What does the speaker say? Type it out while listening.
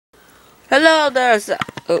Hello there,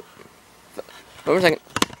 oh, wait a second.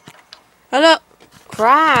 Hello,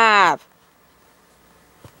 crap.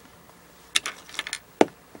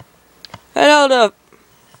 Hello there.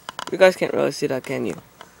 You guys can't really see that, can you?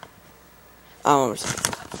 Oh,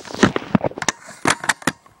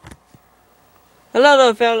 hello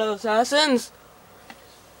there, fellow assassins.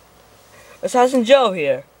 Assassin Joe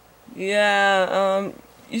here. Yeah,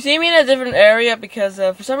 you see me in a different area because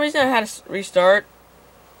for some reason I had to restart.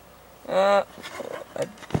 I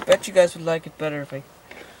bet you guys would like it better if I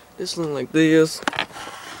just look like this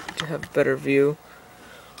to have a better view.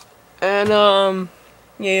 And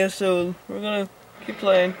yeah, so we're gonna keep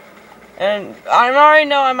playing. And I already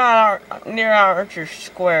know I'm at near our Archer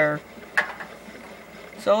Square.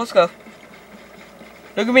 So let's go.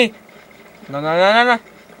 Look at me. No.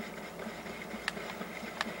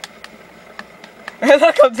 Hey,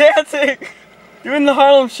 look, I'm dancing. Doing the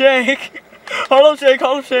Harlem Shake. Harlem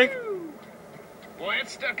Shake. Boy,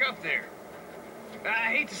 it's stuck up there.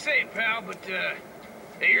 I hate to say it, pal, but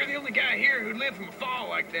hey, you're the only guy here who'd live from a fall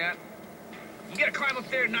like that. You gotta climb up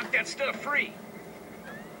there and knock that stuff free.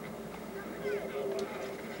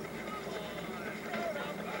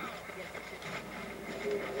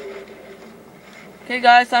 Okay,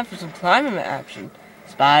 guys, time for some climbing action.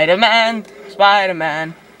 Spider-Man.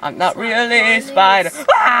 I'm not really Spider.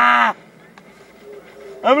 Ah!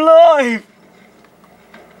 I'm alive!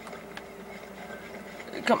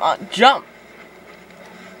 Come on, jump!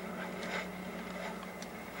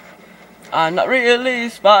 I'm not really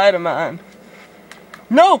Spider-Man.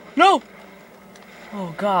 No!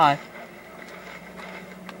 Oh, God.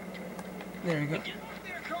 There we go. Get up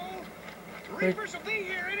there, Cole. The Reapers will be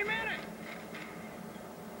here any minute.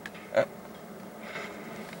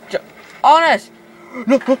 Honest!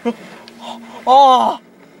 No! Oh!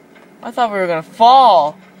 I thought we were gonna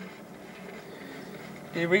fall.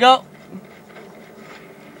 Here we go.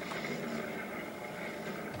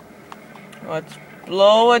 Let's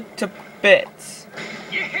blow it to bits.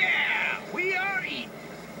 Yeah! We are eating.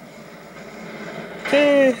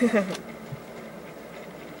 Hey,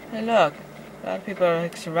 look. A lot of people are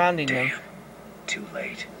like surrounding them. Too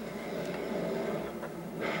late.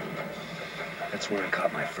 That's where I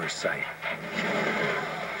caught my first sight.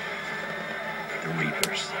 The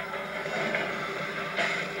Reapers.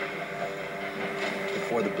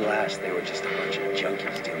 Before the blast, they were just a bunch of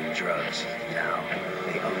junkies dealing drugs. Now,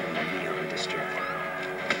 they own the neon district.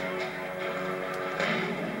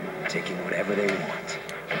 Taking whatever they want.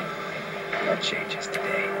 That changes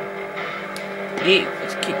today. Yeah,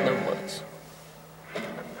 let's kick them woods.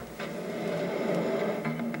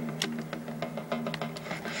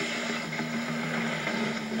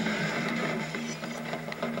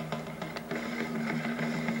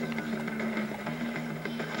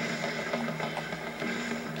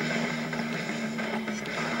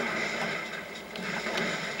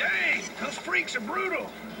 Dang, those freaks are brutal.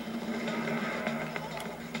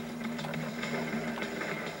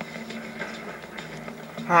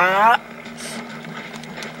 Huh?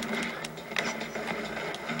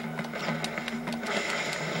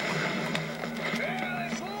 Well,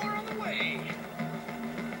 there's more on the way.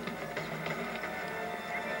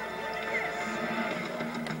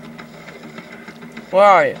 Where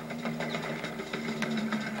are you?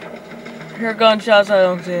 I hear gunshots, I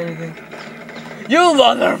don't see anything. You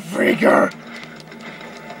mother freaker!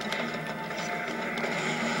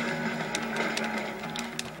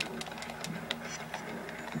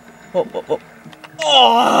 Whoa.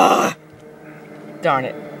 Oh! Darn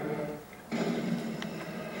it.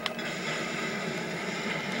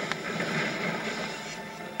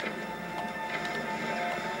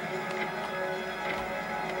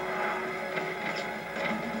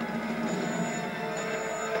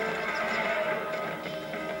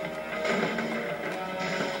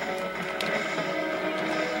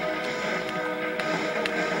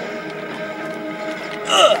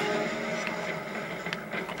 Ugh!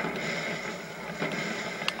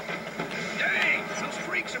 Dang, those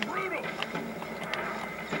freaks are brutal.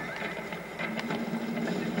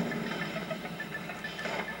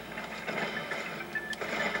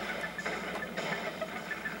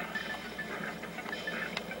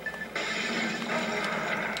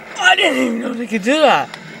 I didn't even know they could do that.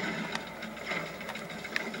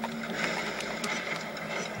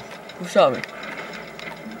 Who shot me?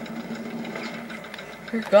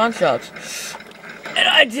 Here's gunshots. And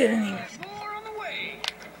I didn't even. There's more on the way.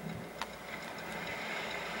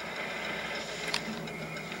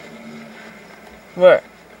 Where?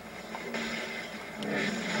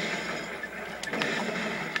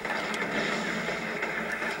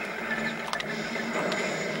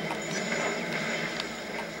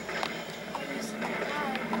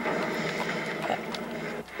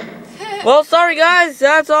 Well, sorry guys,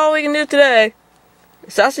 that's all we can do today.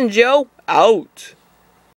 Assassin Joe, out.